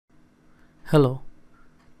Hello,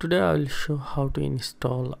 today I will show how to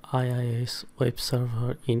install IIS web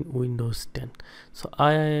server in Windows 10. So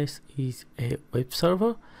IIS is a web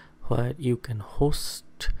server where you can host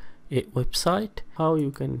a website. How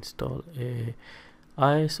you can install a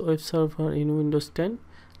IIS web server in Windows 10?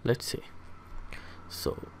 Let's see.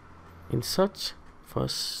 So in search,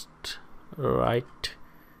 first write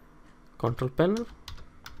control panel,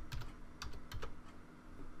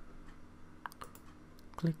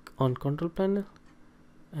 click on control panel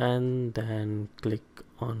and then click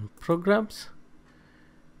on programs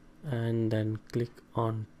and then click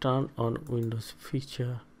on turn on Windows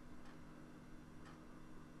feature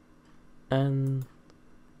and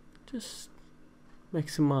just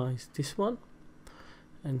maximize this one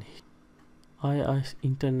and hit IIS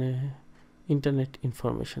Internet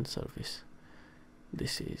Information Service.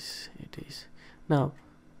 This is it. Now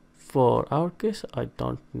for our case I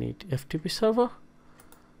don't need FTP server,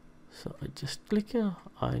 so I just click here.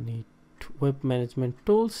 I need web management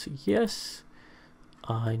tools, yes.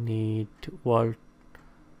 I need World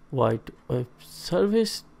Wide Web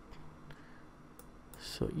Service,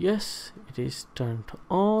 so yes, it is turned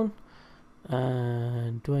on.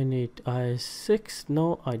 And do I need IIS 6?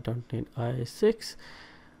 No, I don't need IIS 6.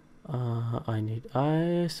 I need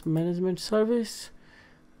IIS management service.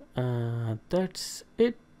 That's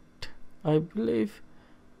it, I believe.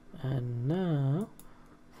 And now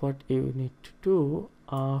what you need to do,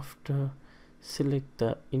 after select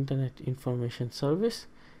the Internet Information Service,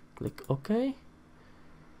 click OK,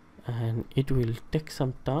 and it will take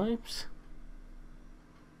some times.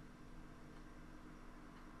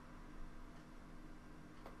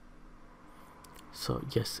 So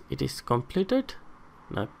yes, it is completed.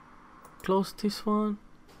 Now close this one.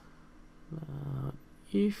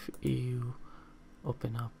 If you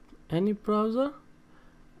open up any browser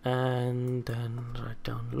and then write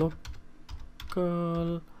down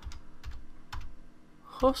local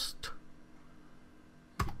host,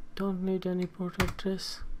 don't need any port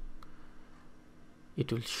address,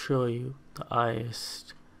 it will show you the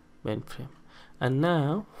IIS mainframe. And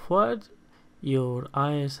now where your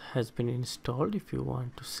IIS has been installed, if you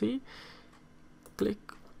want to see,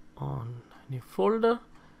 click on any folder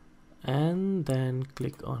and then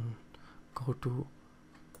click on go to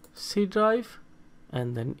C drive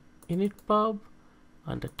and then initpub.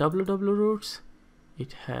 Under www roots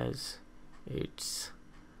it has its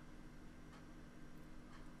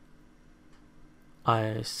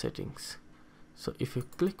IIS settings. So if you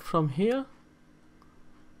click from here,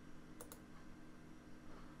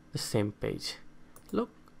 the same page, look,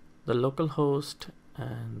 the local host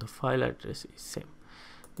and the file address is same.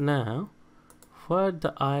 Now where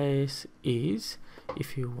the IIS is,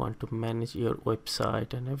 if you want to manage your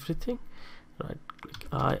website and everything, right click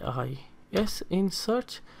IIS in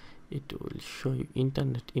search, it will show you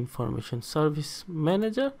Internet Information Service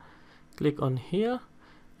Manager. Click on here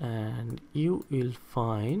and you will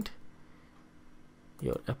find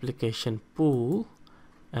your application pool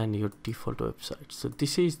and your default website. So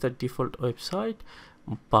this is the default website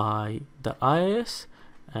by the IIS,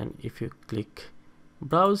 and if you click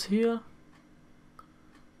browse here,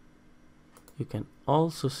 you can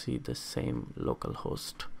also see the same local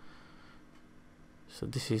host. So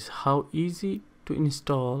this is how easy to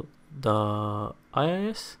install the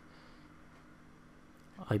IIS.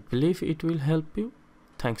 I believe it will help you.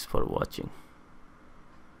 Thanks for watching.